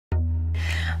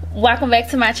Welcome back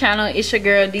to my channel. It's your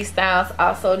girl D Styles,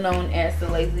 also known as the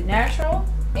Lazy Natural,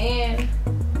 and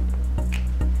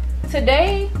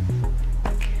today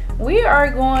we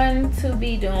are going to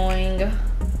be doing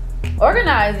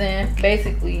organizing,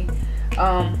 basically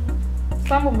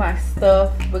some of my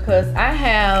stuff, because I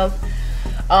have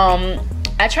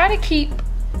I try to keep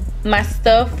my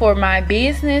stuff for my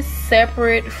business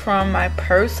separate from my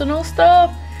personal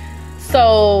stuff.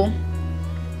 So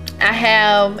I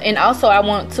have, and also I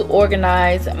want to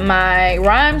organize my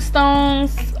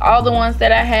rhinestones, all the ones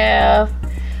that I have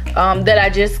that I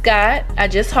just got. I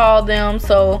just hauled them,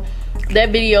 so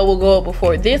that video will go up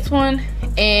before this one.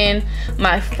 And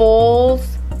my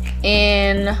foils,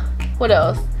 and what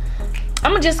else?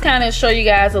 I'm gonna just kind of show you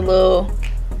guys a little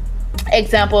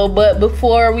example. But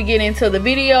before we get into the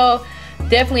video,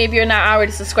 definitely, if you're not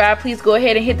already subscribed, please go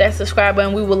ahead and hit that subscribe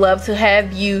button. We would love to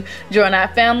have you join our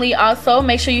family. Also,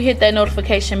 make sure you hit that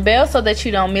notification bell so that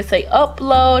you don't miss a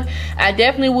upload. I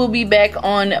definitely will be back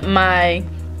on my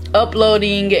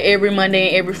uploading every Monday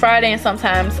and every Friday, and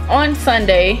sometimes on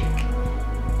Sunday.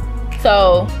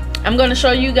 So I'm going to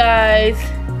show you guys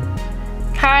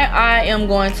how I am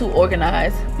going to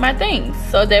organize my things.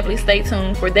 So definitely stay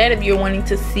tuned for that if you're wanting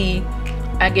to see,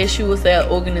 I guess you would say, an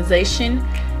organization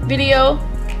video.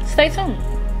 Stay tuned.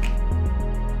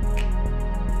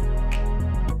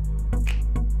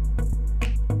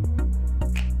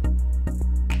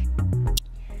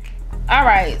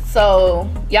 Alright, so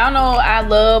y'all know I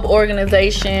love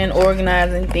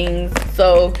organizing things.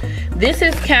 So this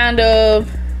is kind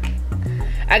of,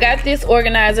 I got this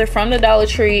organizer from the Dollar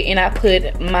Tree, and I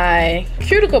put my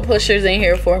cuticle pushers in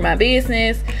here for my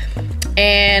business.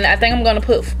 And I think I'm gonna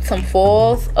put some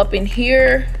foils up in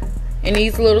here, in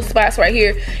these little spots right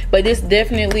here. But this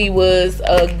definitely was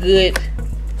a good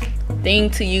thing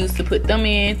to use to put them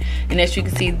in. And as you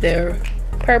can see, they're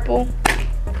purple.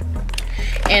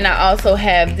 And I also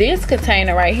have this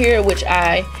container right here, which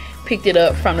I picked it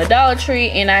up from the Dollar Tree.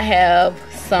 And I have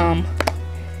some,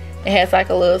 it has like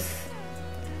a little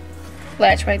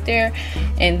latch right there.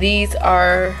 And these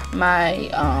are my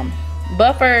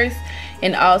buffers,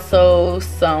 and also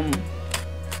some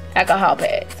alcohol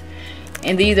pads.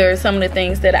 And these are some of the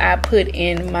things that I put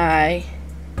in my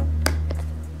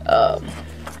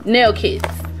nail kits,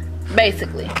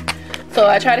 basically. So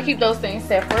I try to keep those things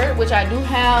separate, which I do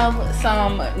have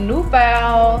some new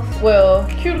files, well,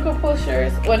 cuticle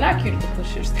pushers, well, not cuticle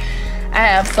pushers. I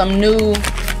have some new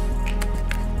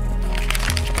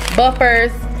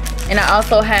buffers, and I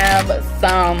also have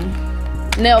some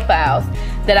nail files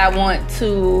that I want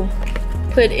to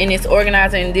put in this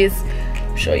organizer. And this,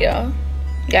 I'll show y'all.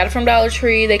 Got it from Dollar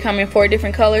Tree. They come in 4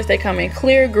 different colors. They come in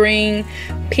clear, green,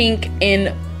 pink,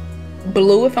 and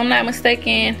blue, if I'm not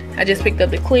mistaken. I just picked up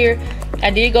the clear. I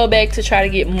did go back to try to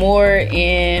get more,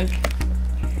 and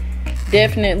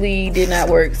definitely did not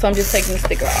work. So I'm just taking the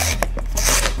sticker off.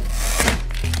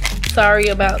 Sorry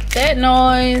about that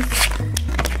noise.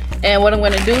 And what I'm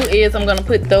going to do is I'm going to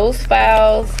put those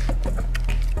files,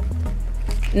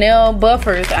 nail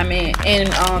buffers, I mean, and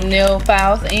nail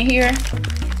files in here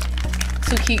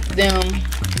to keep them.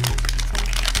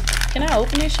 Can I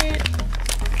open this shit?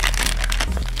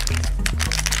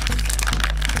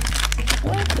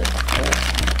 What the fuck?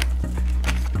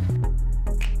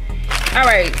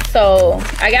 Alright, so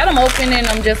I got them open, and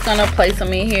I'm just gonna place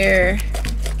them in here.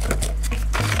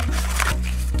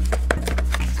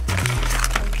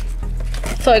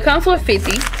 So it comes with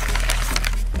 50,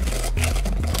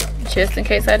 just in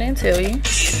case I didn't tell you.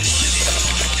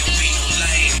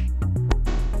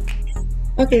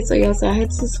 Okay, so y'all, so I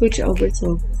had to switch over to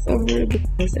a voiceover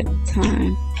because at the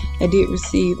time I did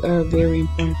receive a very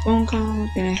important phone call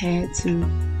that I had to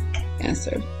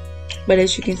answer. But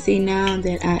as you can see now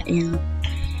that I am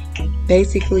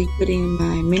basically putting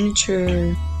my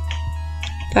miniature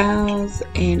files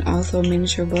and also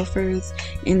miniature buffers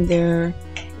in their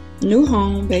new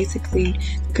home. Basically,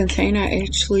 the container I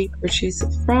actually purchased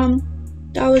from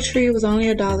Dollar Tree. It was only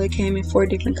 $1. Came in 4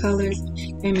 different colors.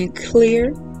 Came in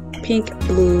clear, pink,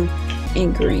 blue,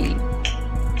 and green.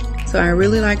 So I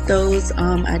really like those.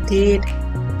 I did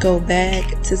go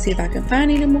back to see if I can find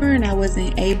any more, and I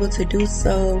wasn't able to do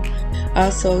so.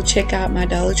 Also, check out my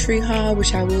Dollar Tree haul,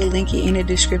 which I will link it in the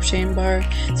description bar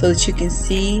so that you can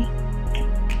see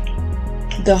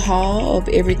the haul of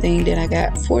everything that I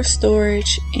got for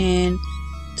storage and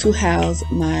to house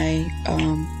my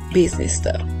business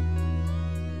stuff.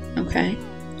 Okay,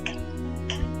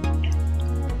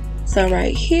 So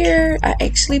right here, I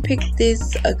actually picked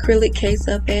this acrylic case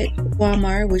up at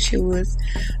Walmart, which it was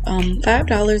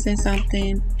 $5 and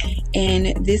something.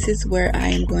 And this is where I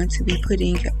am going to be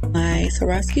putting my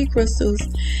Swarovski crystals.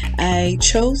 I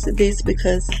chose this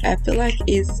because I feel like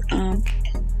it's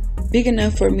big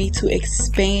enough for me to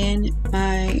expand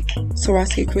my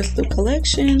Swarovski crystal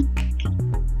collection.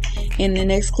 In the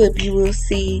next clip, you will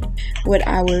see what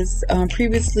I was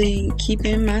previously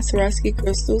keeping my Swarovski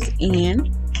crystals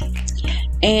in.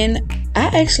 And I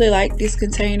actually like this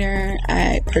container.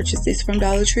 I purchased this from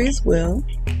Dollar Tree as well.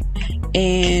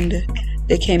 And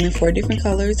they came in 4 different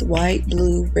colors: white,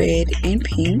 blue, red, and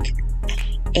pink.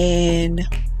 And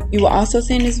you will also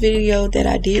see in this video that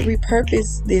I did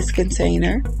repurpose this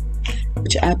container,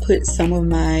 which I put some of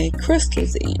my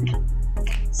crystals in.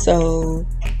 So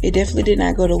it definitely did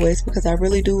not go to waste because I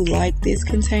really do like this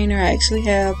container. I actually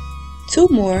have 2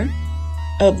 more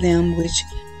of them, which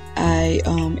I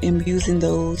am using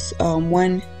those.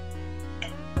 One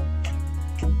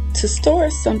to store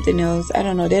something else. I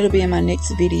don't know. That'll be in my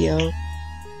next video.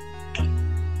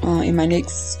 In my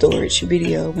next storage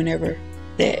video whenever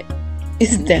that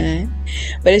is done.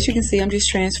 But as you can see, I'm just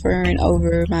transferring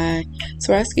over my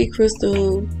Swarovski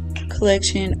crystal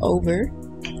collection over,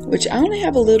 which I only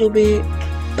have a little bit,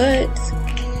 but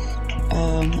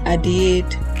I did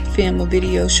film a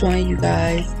video showing you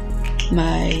guys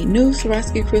my new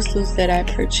Swarovski crystals that I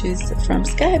purchased from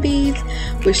Sky Beads,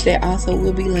 which they also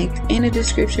will be linked in the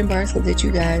description bar so that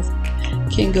you guys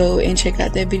can go and check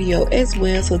out that video as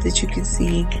well, so that you can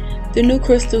see the new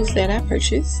crystals that I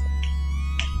purchased.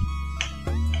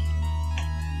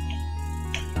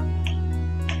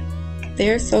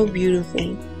 They're so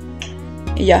beautiful.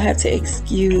 Y'all have to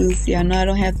excuse, y'all know I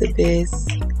don't have the best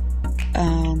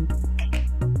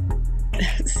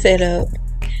setup,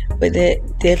 but that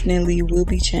definitely will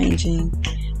be changing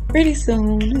pretty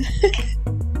soon.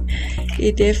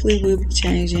 It definitely will be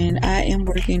changing. I am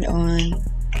working on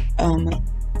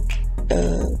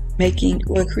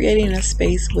creating a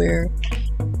space where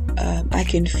I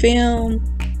can film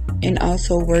and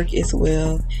also work as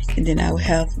well, and then I will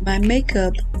have my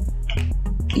makeup,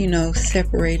 you know,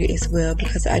 separated as well,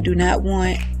 because I do not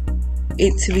want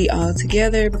it to be all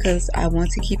together, because I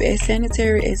want to keep it as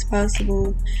sanitary as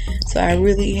possible. So I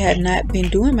really have not been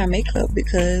doing my makeup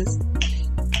because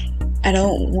I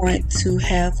don't want to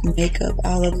have makeup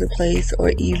all over the place,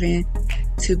 or even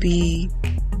to be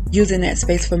using that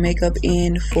space for makeup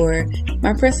in for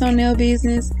my press-on nail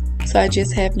business. So I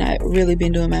just have not really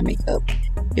been doing my makeup.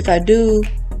 If I do,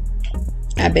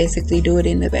 I basically do it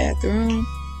in the bathroom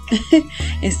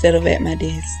instead of at my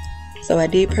desk. So I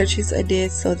did purchase a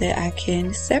desk so that I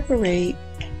can separate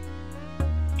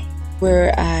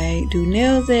where I do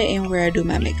nails at and where I do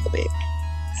my makeup at.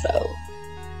 So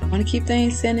I want to keep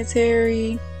things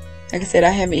sanitary. Like I said,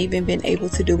 I haven't even been able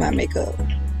to do my makeup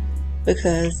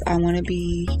because I want to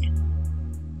be,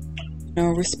 you know,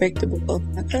 respectable of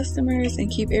my customers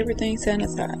and keep everything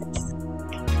sanitized.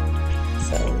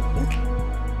 So,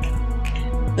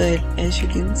 but as you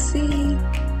can see,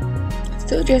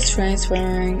 still just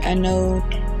transferring. I know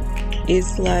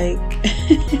it's like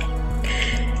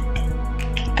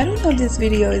I don't know if this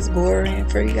video is boring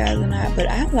for you guys or not, but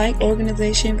I like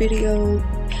organization videos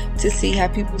to see how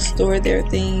people store their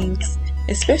things,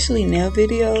 especially nail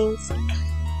videos,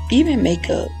 even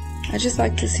makeup. I just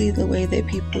like to see the way that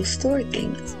people store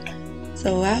things.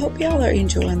 So I hope y'all are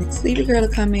enjoying this. Leave a girl a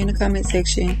comment in the comment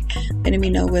section letting me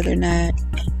know whether or not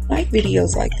I like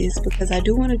videos like this, because I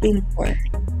do want to do more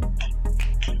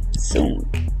soon.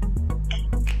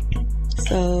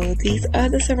 So these are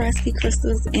the Swarovski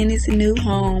crystals in this new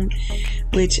home,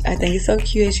 which I think is so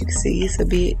cute. As you can see, it's a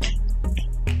bit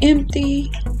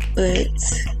empty, but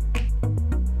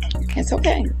it's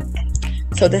okay.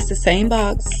 So that's the same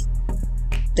box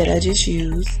that I just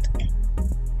used,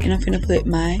 and I'm gonna put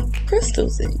my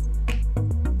crystals in.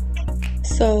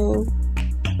 So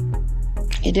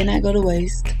it did not go to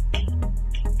waste.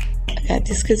 I got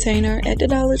this container at the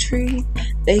Dollar Tree.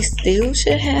 They still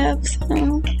should have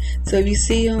some. So if you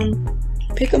see them,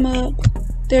 pick them up.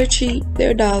 They're cheap.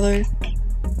 They're $1.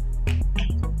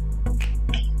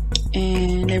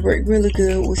 And they work really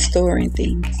good with storing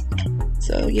things.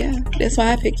 So yeah, that's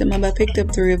why I picked them up. I picked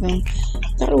up 3 of them.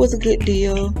 Thought it was a good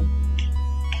deal.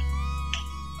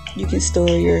 You can store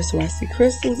your Swarovski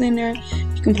crystals in there.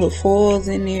 You can put foils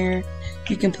in there.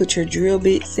 You can put your drill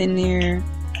bits in there.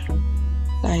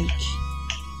 Like,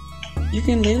 you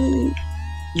can literally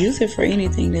use it for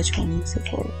anything that you want to use it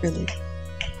for, really.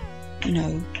 You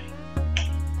know,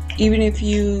 even if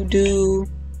you do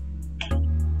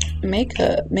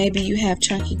makeup, maybe you have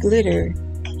chunky glitter,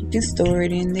 you can store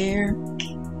it in there.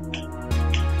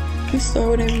 You store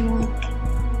whatever you want.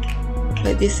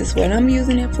 But this is what I'm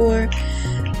using it for,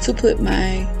 to put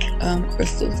my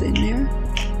crystals in there.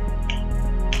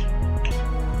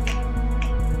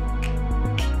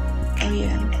 Oh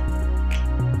yeah.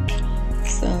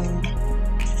 So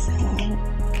this is how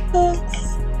it looks.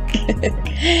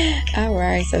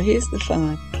 Alright, so here's the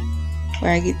fun,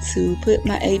 where I get to put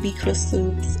my AB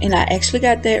crystals. And I actually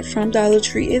got that from Dollar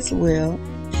Tree as well.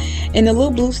 And the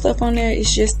little blue stuff on there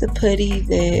is just the putty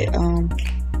that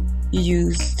you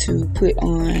use to put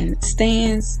on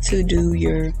stands to do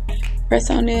your press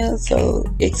on nails. So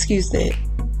excuse that.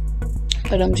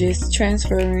 But I'm just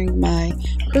transferring my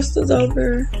crystals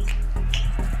over.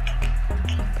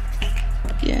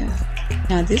 Yeah.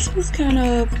 Now this was kind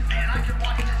of,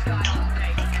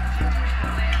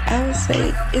 I would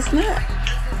say it's not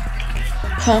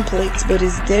complex, but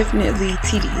it's definitely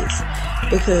tedious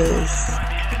because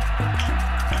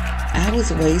I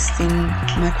was wasting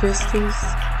my crystals,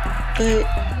 but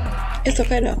it's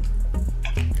okay though.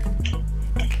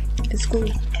 It's cool.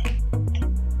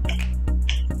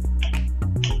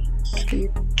 Sweet.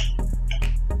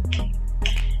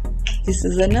 This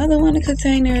is another one of the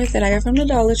containers that I got from the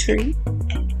Dollar Tree.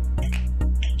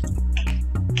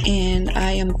 And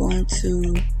I am going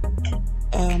to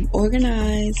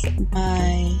organize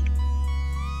my,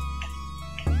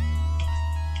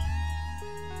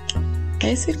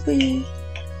 basically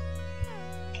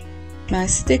my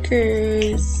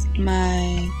stickers,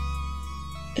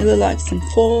 it look like some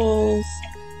foils,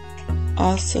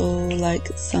 also like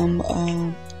some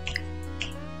what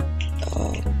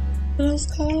else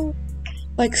called,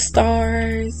 like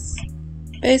stars.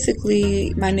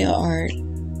 Basically my nail art,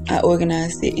 I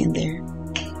organized it in there.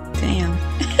 Damn.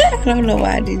 I don't know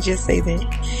why I didn't just say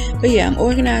that, but yeah, I'm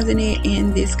organizing it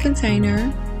in this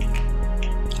container.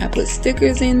 I put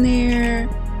stickers in there.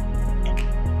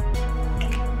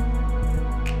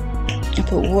 I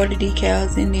put water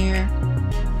decals in there.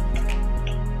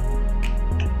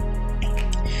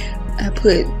 I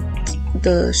put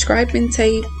the striping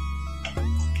tape.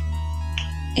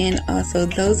 And also,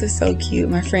 those are so cute.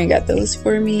 My friend got those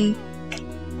for me.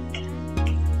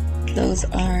 Those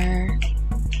are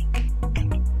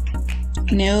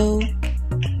nail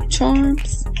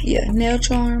charms. Yeah, nail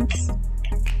charms.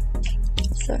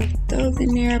 So those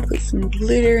in there. I put some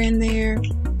glitter in there.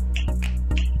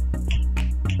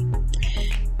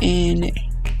 And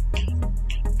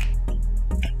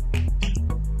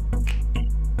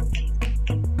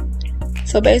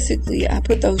so basically I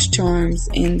put those charms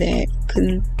in that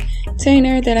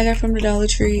container that I got from the Dollar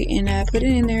Tree, and I put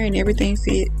it in there and everything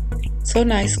fit so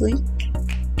nicely.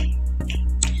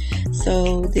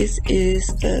 So this is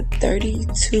the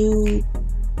 32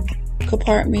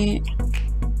 compartment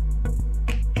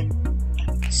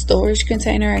storage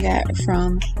container I got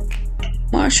from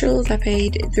Marshalls. I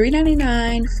paid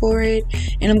 $3.99 for it,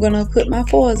 and I'm gonna put my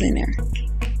foils in there.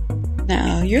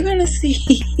 Now you're gonna see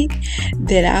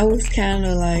that I was kind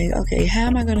of like, okay, how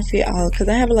am I gonna fit all? Because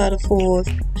I have a lot of foils.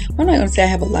 I'm not gonna say I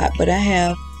have a lot, but I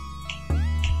have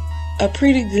a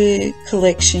pretty good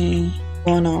collection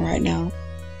going on right now.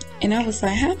 And I was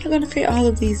like, how am I gonna fit all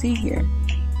of these in here?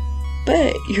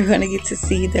 But you're gonna get to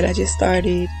see that I just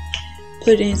started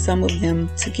putting some of them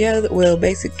together. Well,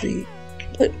 basically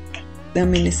put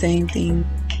them in the same thing,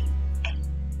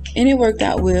 and it worked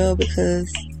out well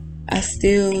because I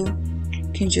still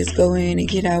can just go in and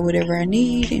get out whatever I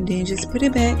need and then just put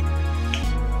it back.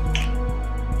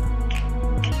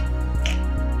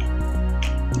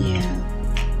 Yeah,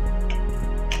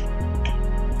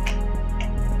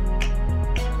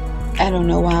 I don't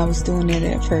know why I was doing that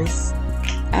at first.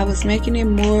 I was making it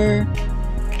more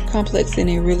complex than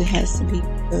it really has to be,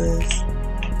 because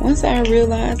once I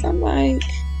realized, I'm like,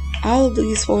 all of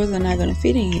these foils are not going to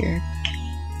fit in here.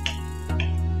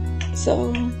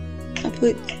 So I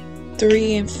put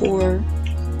 3 and 4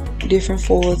 different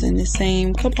foils in the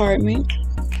same compartment,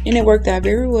 and it worked out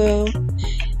very well.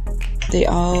 They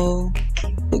all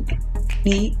look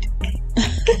neat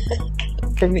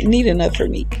for me, neat enough for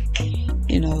me,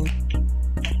 you know.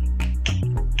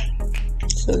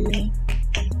 So yeah,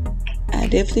 I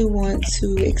definitely want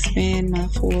to expand my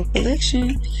foil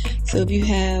collection. So if you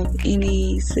have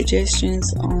any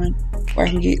suggestions on where I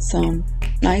can get some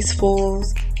nice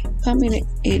foils, comment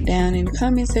it down in the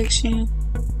comment section,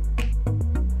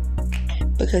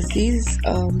 because these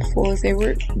foils, they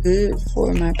work good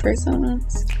for my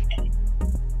press-ons,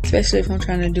 especially if I'm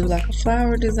trying to do like a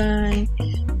flower design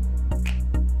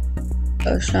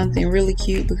or something really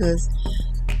cute, because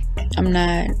I'm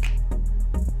not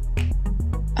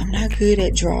good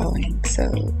at drawing, so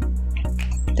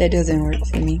that doesn't work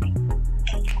for me.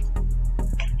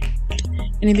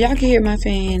 And if y'all can hear my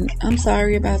fan, I'm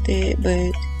sorry about that,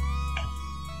 but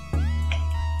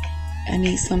I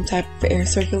need some type of air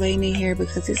circulating in here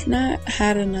because it's not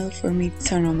hot enough for me to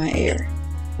turn on my air.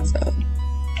 So,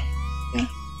 yeah.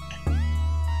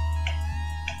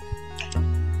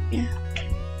 Yeah.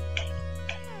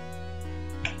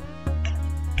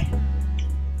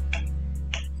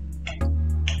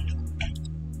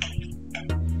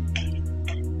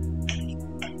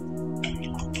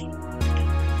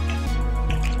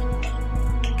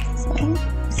 So,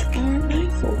 these are my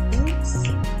foils.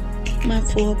 My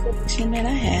full collection that I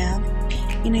have,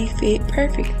 and they fit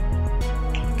perfect.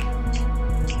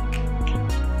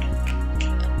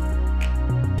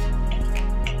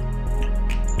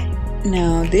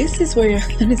 Now this is where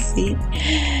you're gonna see.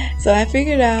 So I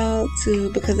figured out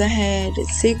because I had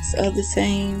 6 of the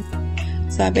same,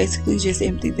 so I basically just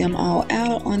emptied them all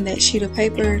out on that sheet of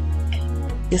paper,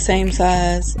 the same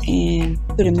size, and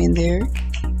put them in there,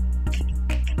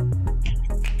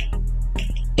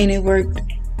 and it worked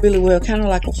really well, kind of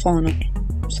like a funnel.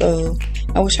 So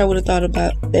I wish I would have thought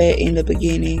about that in the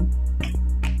beginning.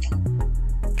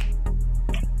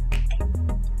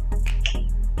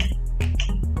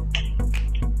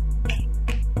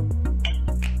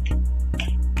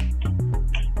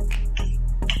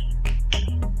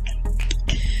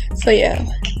 So yeah,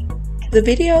 the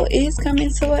video is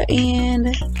coming to an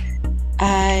end.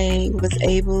 I was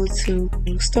able to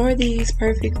store these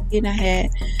perfectly, and I had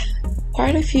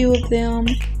quite a few of them,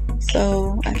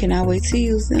 so I cannot wait to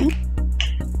use them.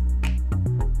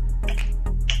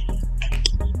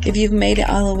 If you've made it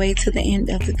all the way to the end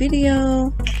of the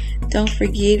video, don't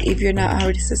forget, if you're not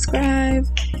already subscribed,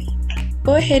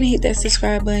 go ahead and hit that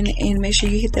subscribe button and make sure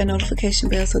you hit that notification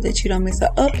bell so that you don't miss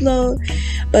an upload.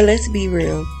 But let's be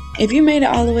real, if you made it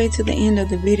all the way to the end of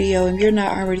the video and you're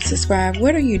not already subscribed,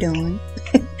 what are you doing?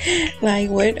 Like,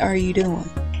 what are you doing?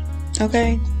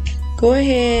 Okay, go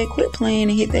ahead, quit playing,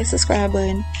 and hit that subscribe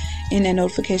button and that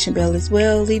notification bell as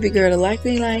well. Leave your girl a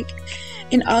likely like,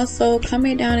 and also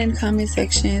comment down in the comment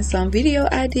section some video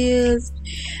ideas.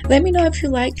 Let me know if you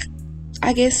like,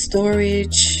 I guess,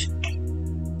 storage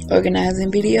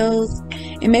organizing videos,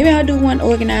 and maybe I'll do one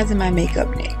organizing my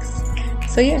makeup next.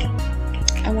 So yeah,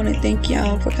 I want to thank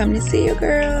y'all for coming to see your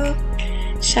girl.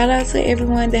 Shout out to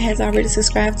everyone that has already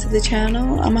subscribed to the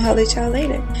channel. I'm gonna holler at y'all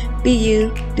later. Be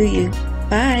you, do you.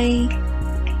 Bye.